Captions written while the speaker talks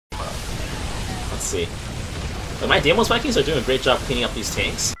Let's see. But my Demos Vikings are doing a great job cleaning up these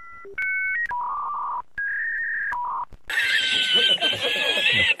tanks.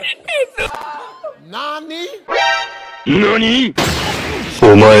 Nani? Nani?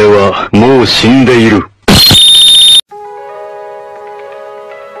 お前はもう死んでいる。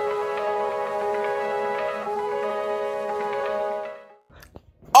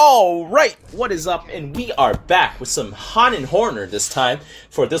Alright, what is up? And we are back with some Han and Horner this time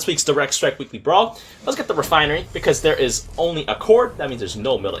for this week's Direct Strike Weekly Brawl. Let's get the Refinery, because there is only a core, that means there's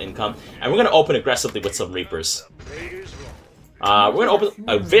no middle income, and we're going to open aggressively with some Reapers. We're going to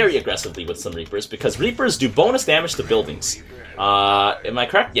open very aggressively with some Reapers, because Reapers do bonus damage to buildings. Am I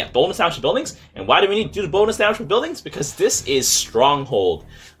correct? Yeah, bonus damage to buildings. And why do we need to do the bonus damage to buildings? Because this is Stronghold.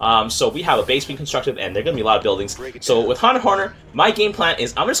 So we have a base being constructed, and there are going to be a lot of buildings. So with Han and Horner, my game plan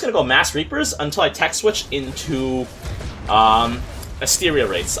is I'm just going to go mass Reapers until I tech switch into Asteria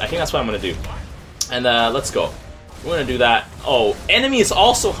rates. I think that's what I'm going to do. And let's go. We're going to do that. Oh, enemy is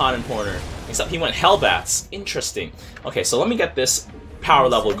also Han and Horner, except he went Hellbats. Interesting. Okay, so let me get this power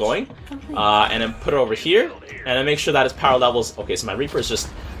level going, and then put it over here, and then make sure that his power levels... Okay, so my Reaper is just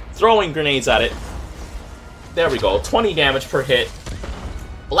throwing grenades at it. There we go, 20 damage per hit.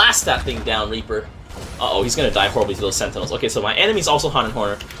 Blast that thing down, Reaper. Uh-oh, he's gonna die horribly to those Sentinels. Okay, so my enemy's also Han and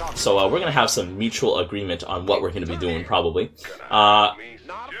Horner, so we're gonna have some mutual agreement on what we're gonna be doing, probably.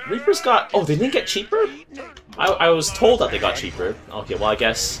 Reaper's got... Oh, they didn't get cheaper? I was told that they got cheaper. Okay, well, I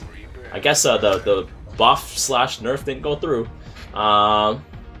guess the buff slash nerf didn't go through.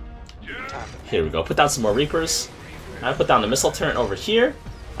 Here we go. Put down some more Reapers. I put down the missile turret over here.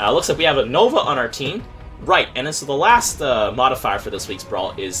 Looks like we have a Nova on our team. Right, and then so the last modifier for this week's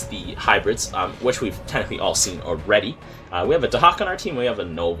Brawl is the hybrids, which we've technically all seen already. We have a Dahak on our team, we have a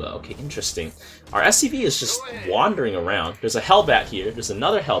Nova. Okay, interesting. Our SCV is just wandering around. There's a Hellbat here, there's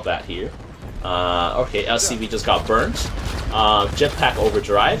another Hellbat here. Okay, SCV just got burnt. Jetpack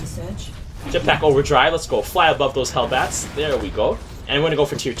Overdrive. Jetpack Overdrive, let's go fly above those Hellbats. There we go. And we're gonna go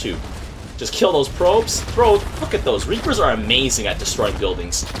for tier 2. Just kill those probes. Bro, look at those. Reapers are amazing at destroying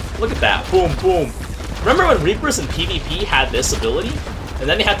buildings. Look at that. Boom, boom. Remember when Reapers in PvP had this ability? And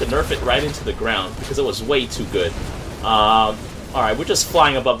then they had to nerf it right into the ground because it was way too good. Alright, we're just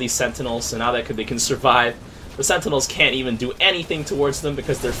flying above these Sentinels, so now that they can survive. The Sentinels can't even do anything towards them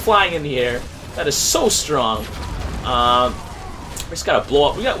because they're flying in the air. That is so strong. We just gotta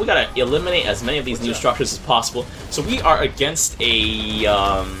blow up. We gotta eliminate as many of these new structures as possible. So we are against a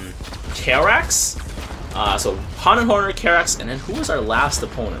Karax. So Han and Horner, Karax, and then who was our last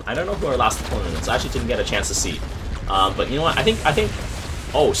opponent? I don't know who our last opponent is. I actually didn't get a chance to see. But you know what? I think.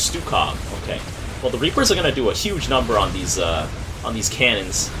 Oh, Stukov. Okay. Well, the Reapers are gonna do a huge number on these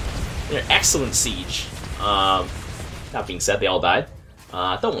cannons. They're excellent siege. That being said, they all died.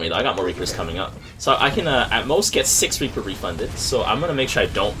 Don't worry though, I got more Reapers coming up. So I can at most get 6 Reaper refunded, so I'm gonna make sure I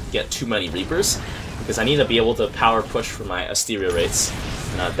don't get too many Reapers, because I need to be able to power push for my Asteria rates.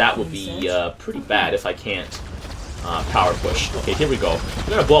 That would be pretty bad if I can't power push. Okay, here we go.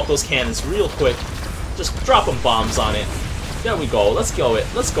 We're gonna blow up those cannons real quick. Just dropping bombs on it. There we go, let's go it.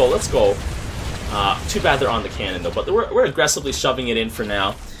 Let's go, let's go. Too bad they're on the cannon though, but we're aggressively shoving it in for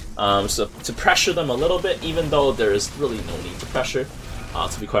now. So to pressure them a little bit, even though there is really no need to pressure.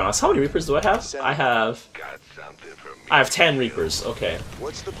 To be quite honest, how many Reapers do I have? I have 10 Reapers. Okay.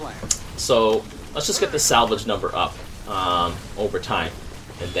 What's the plan? So let's just get the salvage number up over time,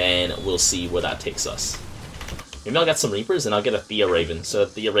 and then we'll see where that takes us. Maybe I'll get some Reapers and I'll get a Thea Raven, so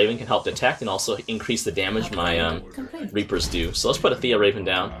that Thea Raven can help detect and also increase the damage my Reapers do. So let's put a Thea Raven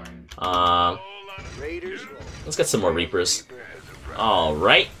down. Let's get some more Reapers. All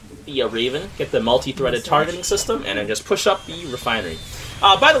right. Thea Raven, get the multi-threaded targeting system, and then just push up the Refinery.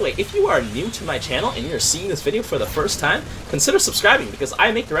 By the way, if you are new to my channel and you're seeing this video for the first time, consider subscribing, because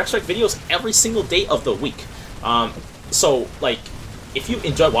I make Direct Strike videos every single day of the week. So, like, if you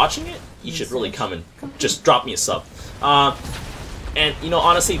enjoy watching it, you should really come and just drop me a sub. And, you know,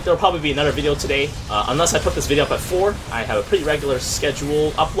 honestly, there'll probably be another video today. Unless I put this video up at 4, I have a pretty regular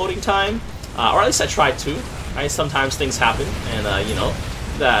schedule uploading time. Or at least I try to. Right? Sometimes things happen, and, you know,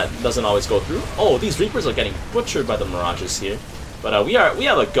 that doesn't always go through. Oh, these Reapers are getting butchered by the Mirages here. But we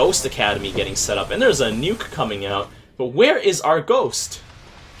have a Ghost Academy getting set up, and there's a nuke coming out. But where is our Ghost?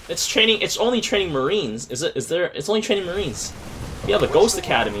 It's only training Marines. It's only training Marines. We have a Ghost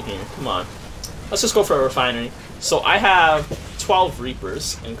Academy here. Come on. Let's just go for a Refinery. So I have 12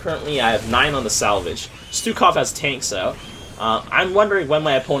 Reapers, and currently I have 9 on the salvage. Stukov has tanks out. I'm wondering when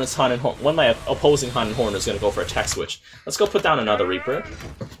my opponent's when my opposing Han and Horner is going to go for a tech switch. Let's go put down another Reaper.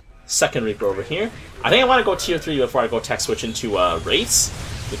 Second Reaper over here. I think I want to go tier 3 before I go tech switch into rates.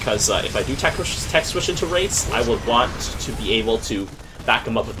 because if I do tech switch into Wraiths, I would want to be able to back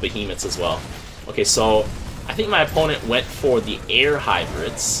them up with Behemoths as well. Okay, so I think my opponent went for the Air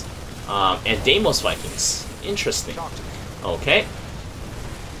Hybrids and Deimos Vikings. Interesting. Okay.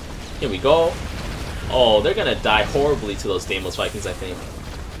 Here we go. Oh, they're gonna die horribly to those Deimos Vikings, I think.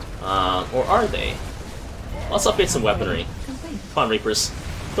 Or are they? Let's upgrade some weaponry. Come on, Reapers.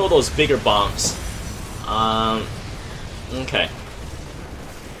 Throw those bigger bombs. Okay.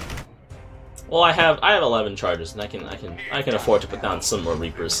 Well, I have 11 charges, and I can afford to put down some more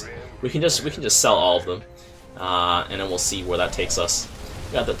Reapers. We can just sell all of them, and then we'll see where that takes us.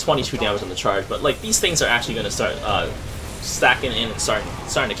 We got the 22 damage on the charge, but like these things are actually going to start stacking in and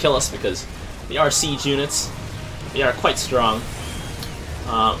starting to kill us because they are siege units. They are quite strong.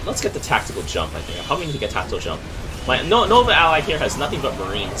 Let's get the tactical jump. I think I probably need to get tactical jump. My Nova ally here has nothing but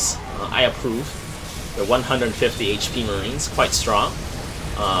Marines. I approve. They're 150 HP Marines, quite strong.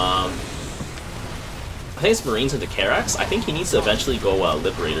 I think it's Marines into Karax. I think he needs to eventually go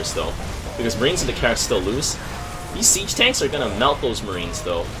Liberators though, because Marines into Karax still lose. These siege tanks are gonna melt those Marines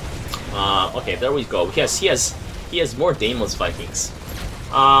though. Okay, there we go. He has more Deimos Vikings.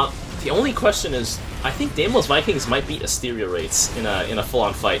 The only question is, I think Deimos Vikings might beat Asteria Wraiths in a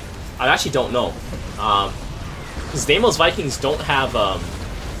full-on fight. I actually don't know, because Deimos Vikings don't have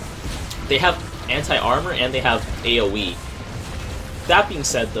they have anti-armor and they have AOE. That being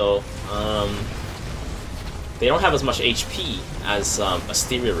said, though, they don't have as much HP as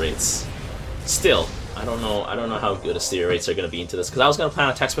Asteria Wraiths. Still, I don't know how good Asteria Wraiths are going to be into this, because I was going to plan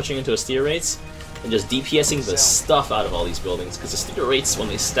on tech switching into Asteria Wraiths and just DPSing the stuff out of all these buildings, because Asteria Wraiths, when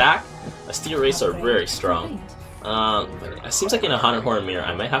they stack, Asteria Wraiths are very strong. It seems like in a Haunted Horror Mirror,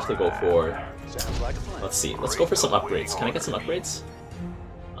 I might have to go for... Let's see, let's go for some upgrades. Can I get some upgrades?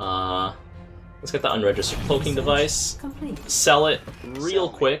 Let's get the unregistered cloaking device, sell it real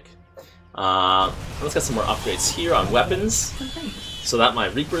quick. Let's get some more upgrades here on weapons, so that my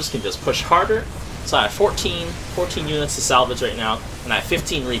Reapers can just push harder. So I have 14 units to salvage right now, and I have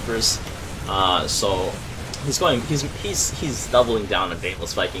 15 Reapers. So he's doubling down on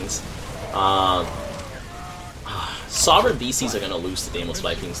Deimos Vikings. Sovereign BCs are gonna lose to Deimos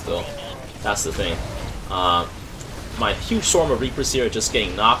Vikings though. That's the thing. My huge swarm of Reapers here are just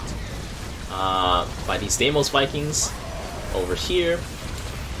getting knocked by these Deimos Vikings over here.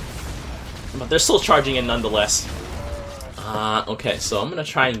 But they're still charging in nonetheless. Okay, so I'm gonna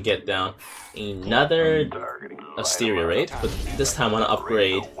try and get down another Asteria Raid, but this time I'm gonna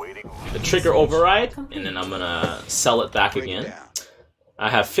upgrade the trigger override, and then I'm gonna sell it back again. I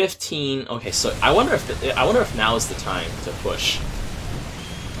have 15. Okay, so I wonder if now is the time to push.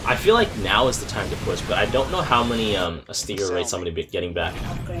 I feel like now is the time to push, but I don't know how many Asteria Raids I'm gonna be getting back.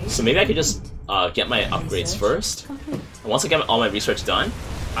 So maybe I could just get my upgrades first, and once I get all my research done,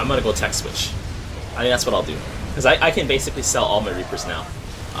 I'm gonna go tech switch. I think that's what I'll do, because I can basically sell all my Reapers now.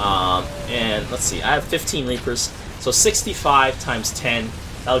 And let's see, I have 15 Reapers, so 65 times 10,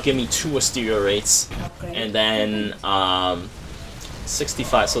 that'll give me 2 Asteria Raids, and then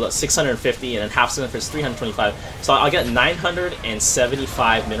 65, so that's 650, and then half center is 325. So I'll get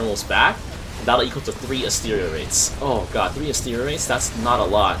 975 minerals back, and that'll equal to 3 Asteria Raids. Oh god, 3 Asteria Raids? That's not a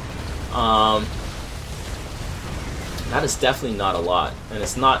lot. That is definitely not a lot, and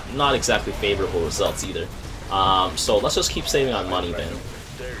it's not exactly favorable results either. So let's just keep saving on money then.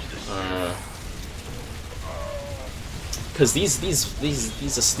 Because these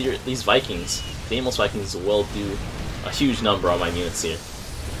Vikings, Deimos Vikings, will do a huge number on my units here.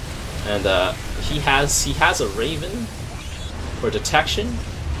 And he has a Raven for detection,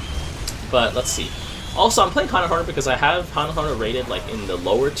 but let's see. Also, I'm playing Haunted Horror because I have Haunted Horror rated like in the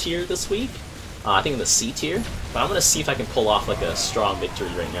lower tier this week. I think in the C tier, but I'm gonna see if I can pull off like a strong victory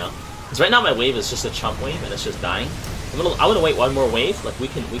right now. Because right now my wave is just a chump wave and it's just dying. I'm gonna wait one more wave. Like we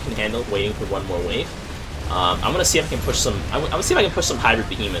can handle waiting for one more wave. I'm gonna see if I can push some. I'm gonna see if I can push some hybrid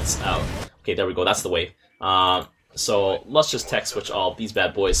behemoths out. Okay, there we go. That's the wave. So let's just tech switch all these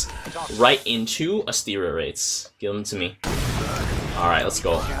bad boys right into Asteria Raids. Give them to me. All right, let's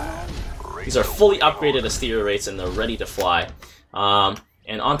go. These are fully upgraded Asteria Raids and they're ready to fly.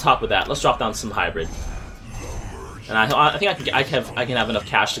 And on top of that, let's drop down some hybrid. And I think I can have enough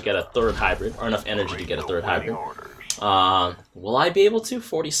cash to get a 3rd hybrid, or enough energy to get a 3rd hybrid. Will I be able to?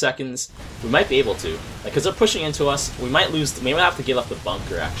 40 seconds. We might be able to, because they're pushing into us. We might lose. We might have to give up the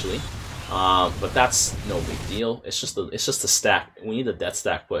bunker actually, but that's no big deal. It's just the stack. We need the death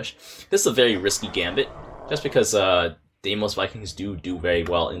stack push. This is a very risky gambit, just because Deimos Vikings do very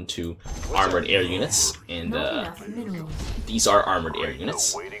well into armored air units, and these are armored air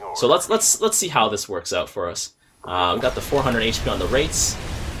units. So let's see how this works out for us. We got the 400 HP on the Wraiths.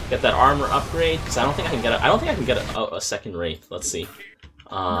 Get that armor upgrade, because I don't think I can get a second Wraith. Let's see.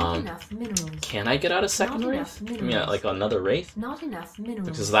 Can I get out a second Wraith? I mean, like another Wraith? Not enough minerals.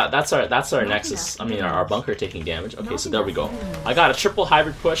 Because that's our Nexus. I mean, our bunker taking damage. Okay, so there we go. I got a triple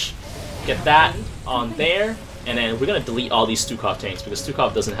hybrid push. Get that on there, and then we're gonna delete all these Stukov tanks because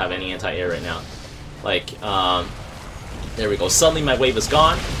Stukov doesn't have any anti-air right now. Like, there we go. Suddenly my wave is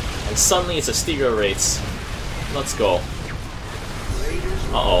gone, and suddenly it's a Stereo Wraiths. Let's go.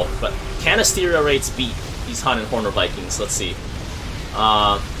 Uh-oh, but can a Stereo Wraiths beat these Han and Horner Vikings? Let's see.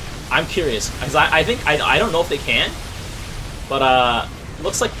 I'm curious, because I think, I don't know if they can, but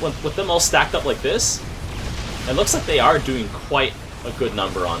looks like with them all stacked up like this, it looks like they are doing quite a good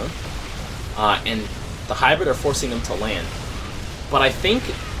number on them. And the hybrid are forcing them to land. But I think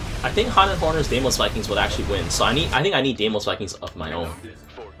Han and Horner's Deimos Vikings would actually win, so I think I need Deimos Vikings of my own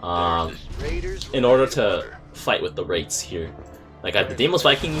in order to fight with the Wraiths here. Like, the Deimos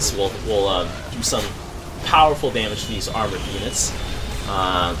Vikings will do some powerful damage to these armored units.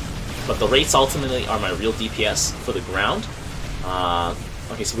 But the Wraiths ultimately are my real DPS for the ground.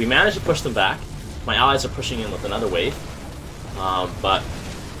 Okay, so we managed to push them back. My allies are pushing in with another wave. But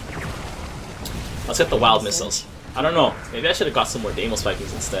let's get the wild missiles. I don't know, maybe I should have got some more Deimos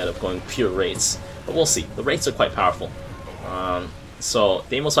Vikings instead of going pure Wraiths. But we'll see. The Wraiths are quite powerful. So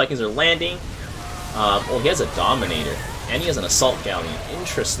Deimos Vikings are landing. Oh, he has a Dominator. And he has an Assault Galleon.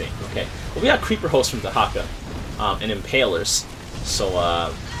 Interesting. Okay. Well, we got Creeper Hosts from Dahaka. And Impalers. So,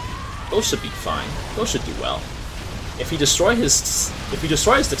 those should be fine. Those should do well. If we destroy his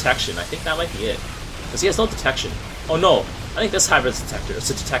detection, I think that might be it. Because he has no detection. Oh no! I think this hybrid's a detector. It's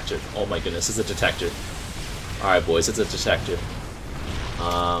a detector. Oh my goodness, it's a detector. Alright boys, it's a detector.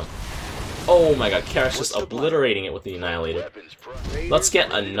 Oh my god, Karak's just obliterating it with the Annihilator. Let's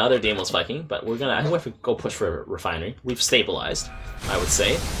get another Deimos Viking, but we're gonna... I think we have to go push for a Refinery. We've stabilized, I would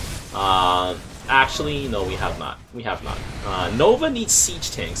say. Actually, no, we have not. We have not. Nova needs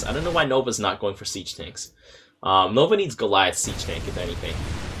siege tanks. I don't know why Nova's not going for siege tanks. Nova needs Goliath siege tank, if anything.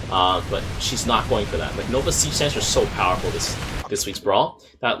 But she's not going for that. Like, Nova's siege tanks are so powerful this week's Brawl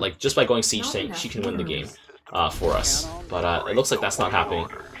that, like, just by going siege tank, she can win the game for us. But it looks like that's not happening.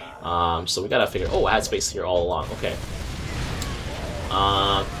 So we gotta figure... Oh, ad space here all along. Okay.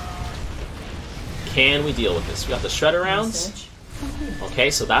 Can we deal with this? We got the Shredder rounds.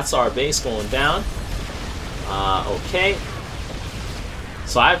 Okay, so that's our base going down. Okay.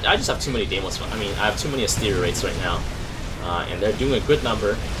 So I just have too many Deimos. I mean, I have too many Asterior Wraiths right now. And they're doing a good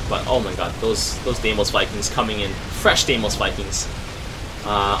number. But oh my god, those Deimos Vikings coming in. Fresh Deimos Vikings.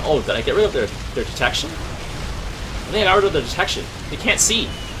 Oh, did I get rid of their detection? I think I got rid of their detection. They can't see.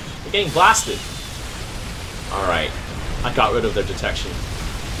 They're getting blasted. Alright. I got rid of their detection.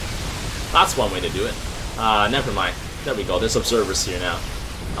 That's one way to do it. Never mind. There we go. There's observers here now.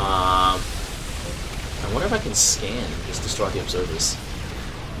 I wonder if I can scan and just destroy the observers.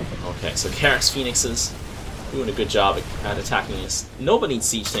 Okay, so Karak's Phoenixes doing a good job at attacking us. Nova needs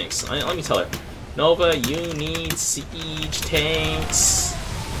siege tanks. Let me tell her. Nova, you need siege tanks.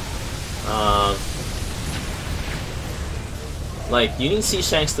 Like, you need siege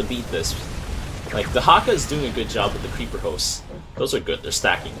tanks to beat this. Like, the Haka is doing a good job with the Creeper Hosts. Those are good. They're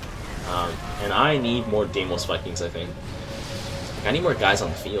stacking. And I need more Deimos Vikings, I think. I need more guys on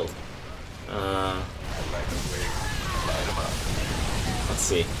the field. Let's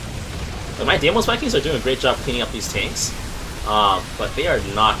see. But my Deimos Vikings are doing a great job cleaning up these tanks. But they are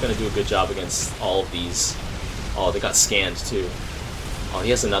not going to do a good job against all of these. Oh, they got scanned too. Oh, he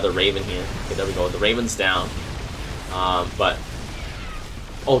has another Raven here. Okay, there we go. The Raven's down. But...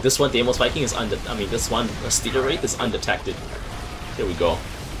 Oh, this one Deimos Viking is this one Asterior Wraith is undetected. Here we go.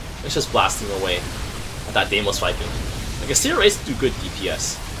 It's just blasting away at that Deimos Viking. Like, Asterior Wraiths do good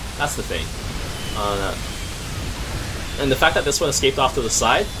DPS. That's the thing. And the fact that this one escaped off to the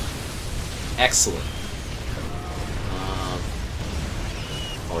side, excellent.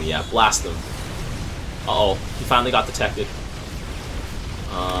 Oh yeah, blast him. Uh-oh, he finally got detected.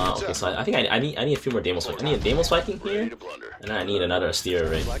 Okay, so I think I need a few more Deimos Vikings. I need a Deimos Viking here, and then I need another Asterior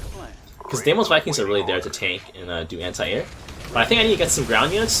Wraith. Because Deimos Vikings are really there to tank and do anti-air. But I think I need to get some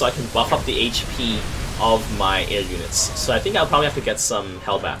ground units so I can buff up the HP of my air units. So I think I'll probably have to get some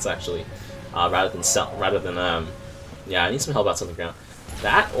Hellbats actually, yeah, I need some Hellbats on the ground.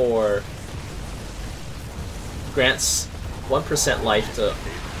 That or grants 1% life to...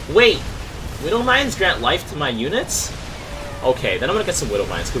 Wait! Widow Mines grant life to my units? Okay, then I'm gonna get some Widow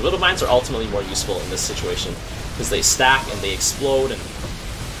Mines, because Widow Mines are ultimately more useful in this situation. Because they stack and they explode, and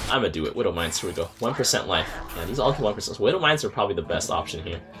I'm gonna do it. Widow Mines, here we go. 1% life. Yeah, these all get 1%. So Widow Mines are probably the best option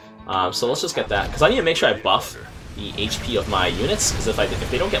here. So let's just get that, because I need to make sure I buff the HP of my units, because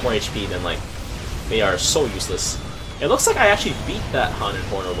if they don't get more HP, then like they are so useless. It looks like I actually beat that Han and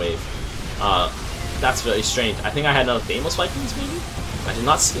Horner wave. That's very strange. I think I had enough Daimos Vikings, maybe? I did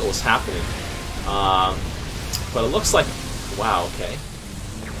not see what was happening. But it looks like... Wow, okay.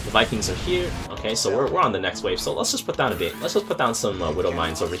 The Vikings are here. Okay, so we're on the next wave. So let's just put down a bit. Let's just put down some Widow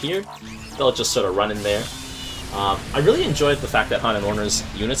Mines over here. They'll just sort of run in there. I really enjoyed the fact that Han and Horner's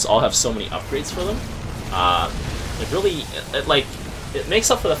units all have so many upgrades for them. It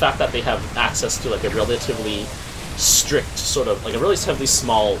makes up for the fact that they have access to like a relatively strict sort of like a relatively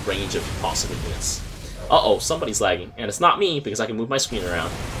small range of possible units. Uh-oh, somebody's lagging, and it's not me because I can move my screen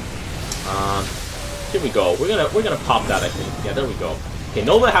around. Here we go. We're gonna pop that, I think. Yeah, there we go. Okay,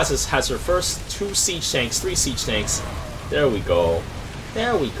 Nova has her first 2 siege tanks, 3 siege tanks. There we go.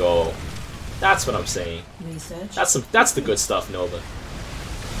 There we go. That's what I'm saying. Research. That's the good stuff, Nova.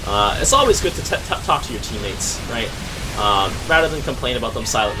 It's always good to talk to your teammates, right? Rather than complain about them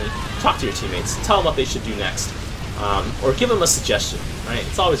silently, talk to your teammates. Tell them what they should do next, or give them a suggestion, right?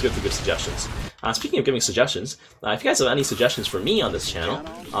 It's always good to give suggestions. Speaking of giving suggestions, if you guys have any suggestions for me on this channel,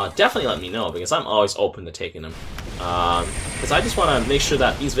 definitely let me know, because I'm always open to taking them. Because I just want to make sure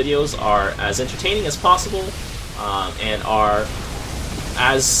that these videos are as entertaining as possible, and are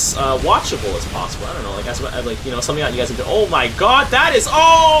as watchable as possible. I don't know, like you know, something that you guys can do. Oh my god, that is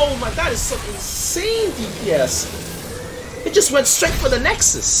some insane DPS. It just went straight for the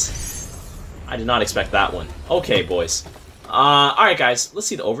Nexus. I did not expect that one. Okay, boys. Alright guys, let's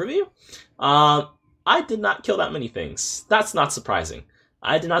see the overview. I did not kill that many things. That's not surprising.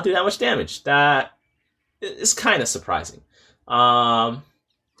 I did not do that much damage. That is kind of surprising. So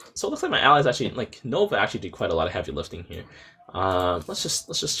it looks like my allies actually, like Nova actually did quite a lot of heavy lifting here. Let's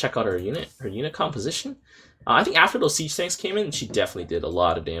just check out her unit composition. I think after those siege tanks came in, she definitely did a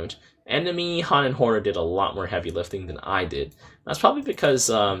lot of damage. Enemy Han and Horner did a lot more heavy lifting than I did. That's probably because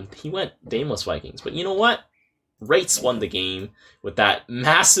he went Daimos Vikings. But you know what? Wraiths won the game with that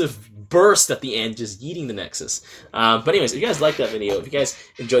massive burst at the end, just yeeting the Nexus. But anyways, if you guys like that video, if you guys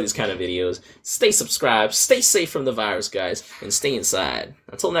enjoy these kind of videos, stay subscribed, stay safe from the virus, guys, and stay inside.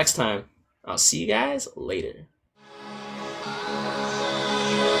 Until next time, I'll see you guys later.